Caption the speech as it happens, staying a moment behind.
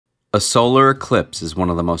A solar eclipse is one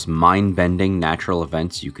of the most mind-bending natural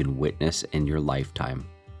events you can witness in your lifetime.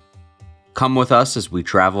 Come with us as we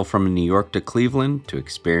travel from New York to Cleveland to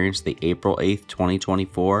experience the April 8th,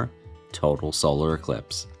 2024 total solar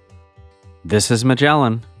eclipse. This is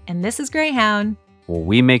Magellan. And this is Greyhound. Where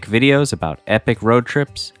we make videos about epic road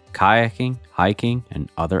trips, kayaking, hiking, and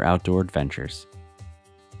other outdoor adventures.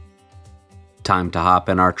 Time to hop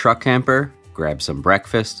in our truck camper, grab some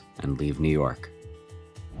breakfast, and leave New York.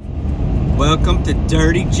 Welcome to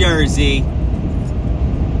Dirty Jersey,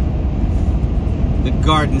 the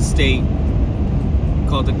Garden State.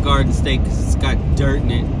 Called the Garden State because it's got dirt in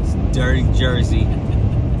it. It's Dirty Jersey.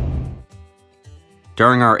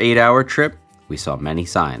 During our 8-hour trip, we saw many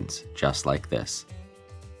signs just like this.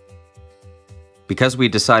 Because we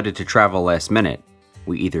decided to travel last minute,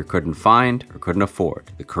 we either couldn't find or couldn't afford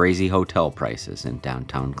the crazy hotel prices in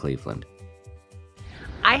downtown Cleveland.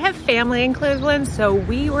 I have family in Cleveland, so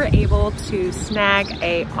we were able to snag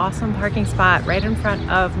a awesome parking spot right in front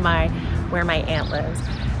of where my aunt lives.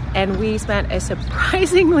 And we spent a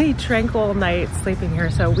surprisingly tranquil night sleeping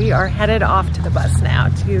here. So we are headed off to the bus now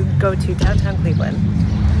to go to downtown Cleveland.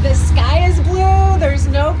 The sky is blue, there's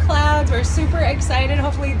no clouds. We're super excited.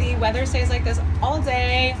 Hopefully the weather stays like this all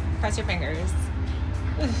day. Cross your fingers.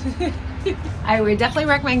 I would definitely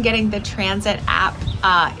recommend getting the transit app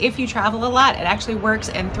if you travel a lot. It actually works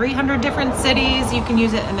in 300 different cities. You can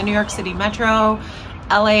use it in the New York City Metro,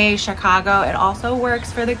 LA, Chicago. It also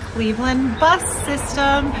works for the Cleveland bus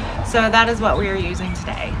system. So that is what we are using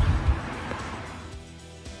today.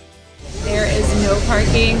 There is no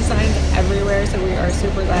parking signs everywhere, so we are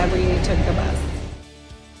super glad we took the bus.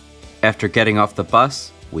 After getting off the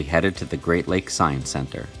bus, we headed to the Great Lakes Science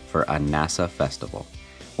Center for a NASA festival,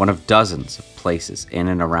 one of dozens of places in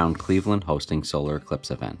and around Cleveland hosting solar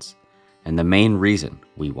eclipse events, and the main reason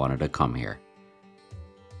we wanted to come here.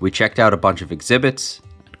 We checked out a bunch of exhibits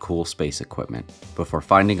and cool space equipment before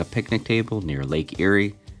finding a picnic table near Lake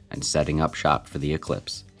Erie and setting up shop for the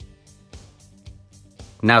eclipse.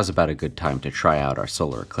 Now's about a good time to try out our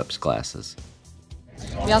solar eclipse glasses.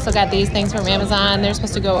 We also got these things from Amazon. They're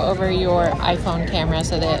supposed to go over your iPhone camera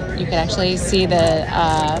so that you can actually see the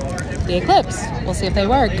eclipse. We'll see if they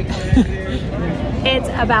work. It's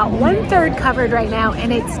about 1/3 covered right now,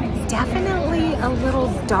 and it's definitely a little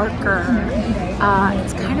darker.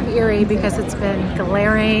 It's kind of eerie because it's been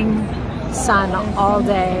glaring sun all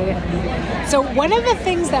day. So one of the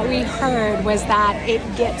things that we heard was that it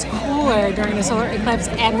gets cooler during the solar eclipse,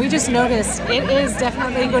 and we just noticed it is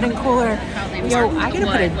definitely getting cooler. Yo, I gotta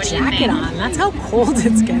put a jacket on. That's how cold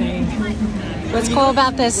it's getting. What's cool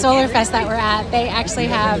about this solar fest that we're at, they actually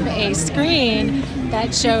have a screen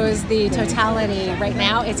that shows the totality. Right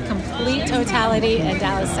now, it's complete totality in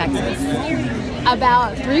Dallas, Texas.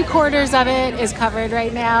 About 3/4 of it is covered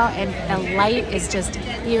right now, and the light is just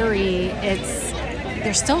eerie.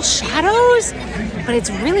 There's still shadows, but it's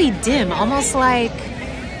really dim, almost like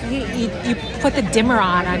you put the dimmer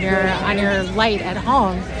on your light at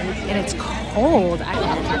home, and it's cold.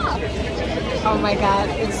 Oh my God,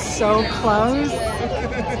 it's so close.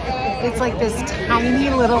 It's like this tiny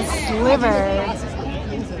little sliver.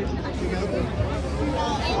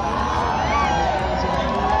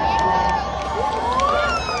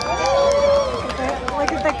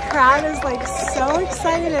 Look at the crowd is like so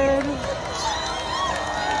excited.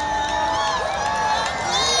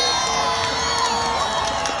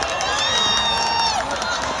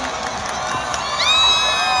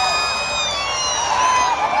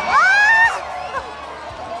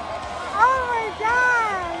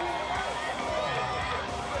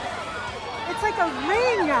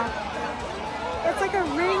 It's like a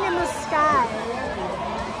ring in the sky.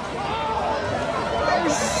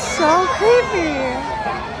 It's so creepy.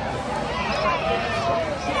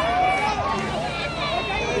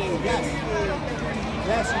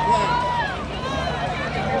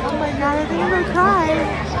 Oh my God, I think I'm gonna cry.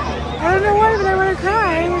 I don't know why, but I want to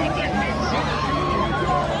cry. Like,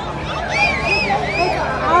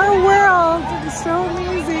 our world is so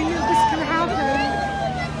amazing. This can happen.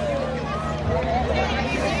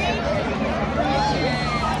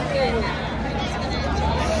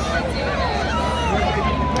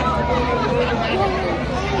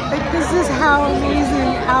 Like, this is how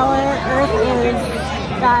amazing our Earth is,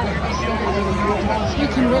 that you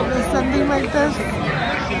can witness something like this.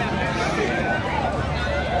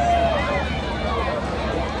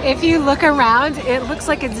 If you look around, it looks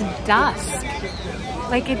like it's dusk.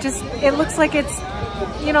 Like it looks like it's,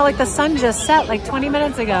 you know, like the sun just set like 20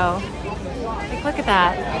 minutes ago. Like, look at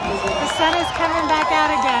that. The sun is coming back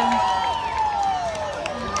out again.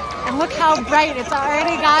 And look how bright it's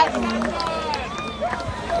already gotten.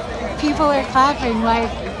 people are clapping like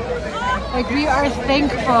we are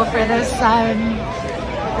thankful for this sun.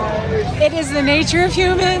 It is the nature of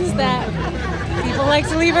humans that people like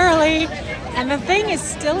to leave early. And the thing is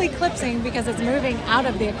still eclipsing because it's moving out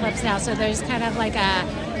of the eclipse now. So there's kind of like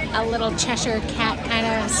a little Cheshire cat kind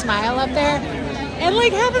of smile up there. And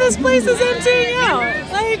like half of this place is emptying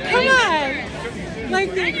out. Like, come on.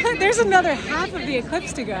 Like there's another half of the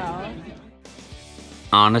eclipse to go.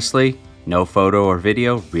 Honestly, no photo or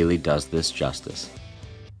video really does this justice.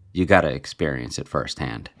 You gotta experience it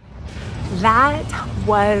firsthand. That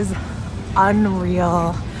was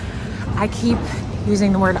unreal. I keep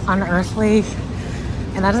using the word unearthly,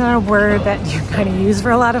 and that's not a word that you kind of use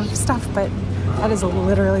for a lot of stuff, but that is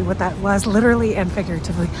literally what that was, literally and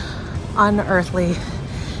figuratively, unearthly.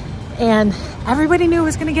 And everybody knew it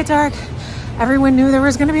was gonna get dark. Everyone knew there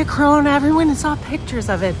was gonna be a corona. Everyone saw pictures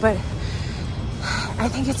of it, but I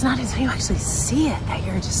think it's not until you actually see it that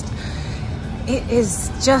it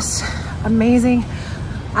is just amazing.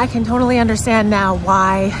 I can totally understand now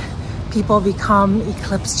why people become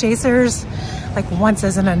eclipse chasers. Like once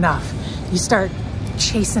isn't enough. You start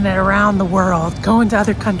chasing it around the world, going to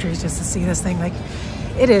other countries just to see this thing. Like,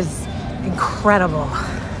 it is incredible.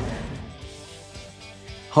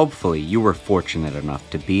 Hopefully you were fortunate enough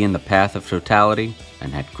to be in the path of totality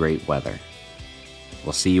and had great weather.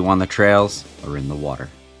 We'll see you on the trails or in the water.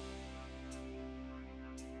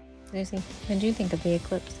 Lucy, what did you think of the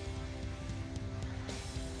eclipse?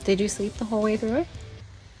 Did you sleep the whole way through it?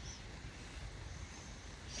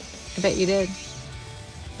 I bet you did.